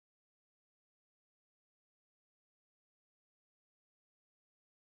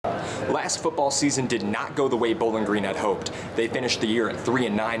Last football season did not go the way Bowling Green had hoped. They finished the year at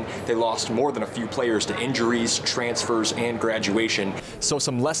 3-9. They lost more than a few players to injuries, transfers, and graduation. So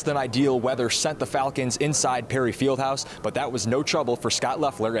some less than ideal weather sent the Falcons inside Perry Fieldhouse, but that was no trouble for Scott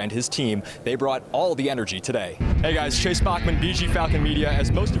Loeffler and his team. They brought all the energy today. Hey guys, Chase Bachman, BG Falcon Media.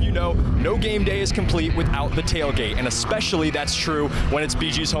 As most of you know, no game day is complete without the tailgate, and especially that's true when it's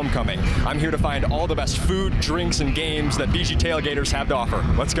BG's homecoming. I'm here to find all the best food, drinks, and games that BG tailgaters have to offer.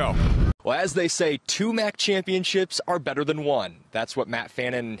 Let's go. Well, as they say, 2 MAC championships are better than 1. That's what Matt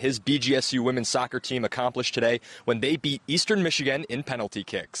Fannin and his BGSU women's soccer team accomplished today when they beat Eastern Michigan in penalty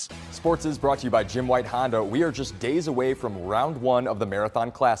kicks. Sports is brought to you by Jim White Honda. We are just days away from round 1 of the Marathon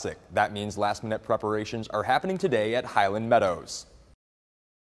Classic. That means last-minute preparations are happening today at Highland Meadows.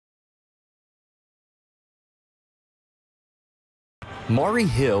 Mari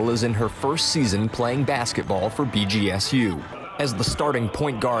Hill is in her first season playing basketball for BGSU. As the starting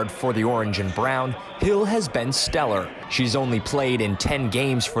point guard for the Orange and Brown, Hill has been stellar. She's only played in 10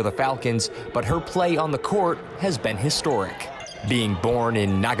 games for the Falcons, but her play on the court has been historic. Being born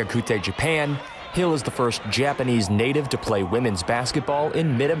in Nagakute, Japan, Hill is the first Japanese native to play women's basketball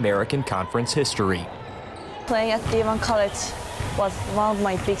in Mid-American Conference history. Playing at D1 College was one of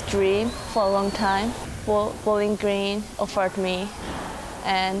my big dreams for a long time. Bowling Green offered me,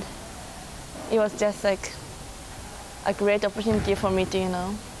 and it was just like a great opportunity for me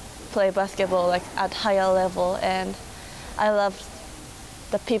to, play basketball like at higher level. And I love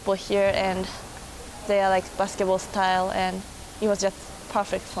the people here, and they are like basketball style, and it was just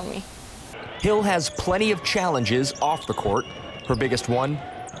perfect for me. Hill has plenty of challenges off the court. Her biggest one,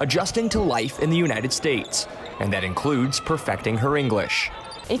 adjusting to life in the United States, and that includes perfecting her English.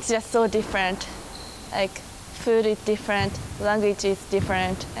 It's just so different. Like food is different, language is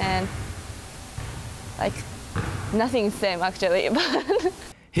different, and like nothing's the same actually.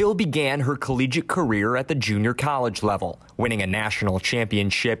 Hill began her collegiate career at the junior college level, winning a national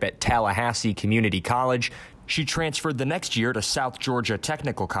championship at Tallahassee Community College. She transferred the next year to South Georgia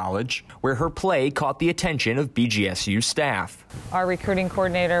Technical College, where her play caught the attention of BGSU staff. Our recruiting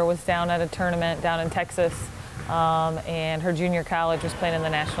coordinator was down at a tournament down in Texas, and her junior college was playing in the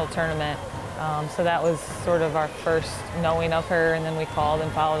national tournament. So that was sort of our first knowing of her, and then we called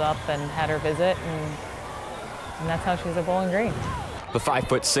and followed up and had her visit, and that's how she's at Bowling Green. The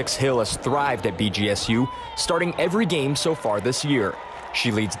 5'6" Hill has thrived at BGSU, starting every game so far this year.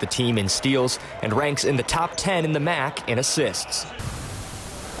 She leads the team in steals and ranks in the top 10 in the MAC in assists.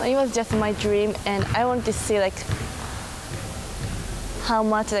 It was just my dream, and I wanted to see how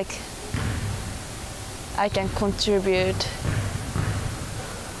much I can contribute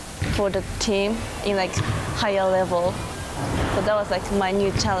for the team in higher level. So that was my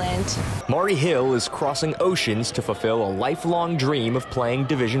new challenge. Mari Hill is crossing oceans to fulfill a lifelong dream of playing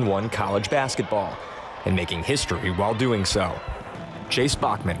Division I college basketball and making history while doing so. Chase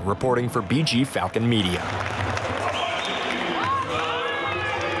Bachman reporting for BG Falcon Media.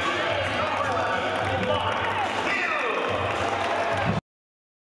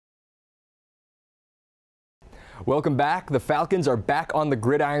 Welcome back. The Falcons are back on the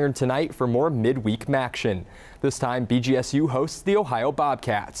gridiron tonight for more midweek action. This time, BGSU hosts the Ohio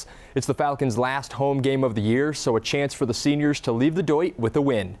Bobcats. It's the Falcons' last home game of the year, so a chance for the seniors to leave the Doit with a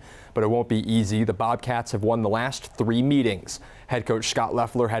win. But it won't be easy. The Bobcats have won the last 3 meetings. Head coach Scott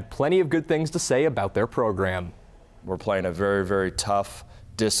Loeffler had plenty of good things to say about their program. We're playing a very, very tough,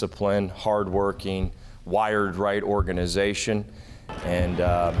 disciplined, hardworking, wired right organization. And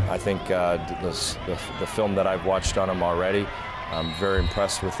I think the film that I've watched on them already, I'm very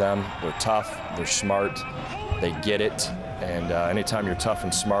impressed with them. They're tough, they're smart, they get it. And anytime you're tough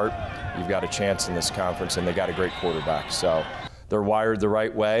and smart, you've got a chance in this conference, and they got a great quarterback. So they're wired the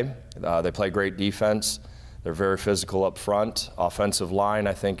right way. They play great defense. They're very physical up front. Offensive line,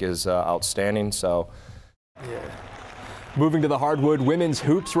 I think, is outstanding. So, yeah. Moving to the hardwood, women's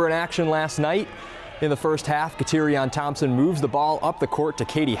hoops were in action last night. In the first half, Katerion Thompson moves the ball up the court to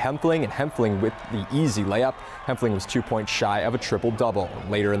Katie Hempfling, and Hempfling with the easy layup. Hempfling was 2 points shy of a triple-double.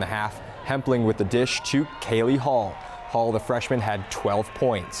 Later in the half, Hempfling with the dish to Kaylee Hall. Hall, the freshman, had 12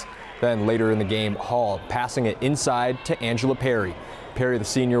 points. Then later in the game, Hall passing it inside to Angela Perry. Perry, the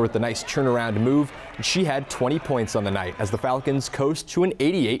senior, with the nice turnaround move, and she had 20 points on the night as the Falcons coast to an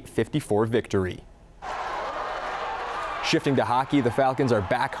 88-54 victory. Shifting to hockey, the Falcons are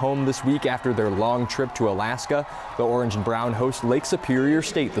back home this week after their long trip to Alaska. The Orange and Brown host Lake Superior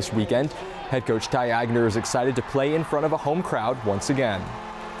State this weekend. Head coach Ty Agner is excited to play in front of a home crowd once again.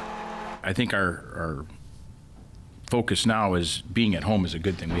 I think our focus now is being at home is a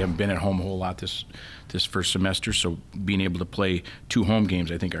good thing. We haven't been at home a whole lot this first semester, so being able to play 2 home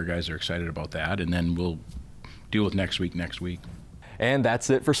games, I think our guys are excited about that, and then we'll deal with next week. And that's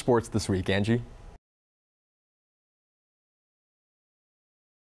it for sports this week, Angie.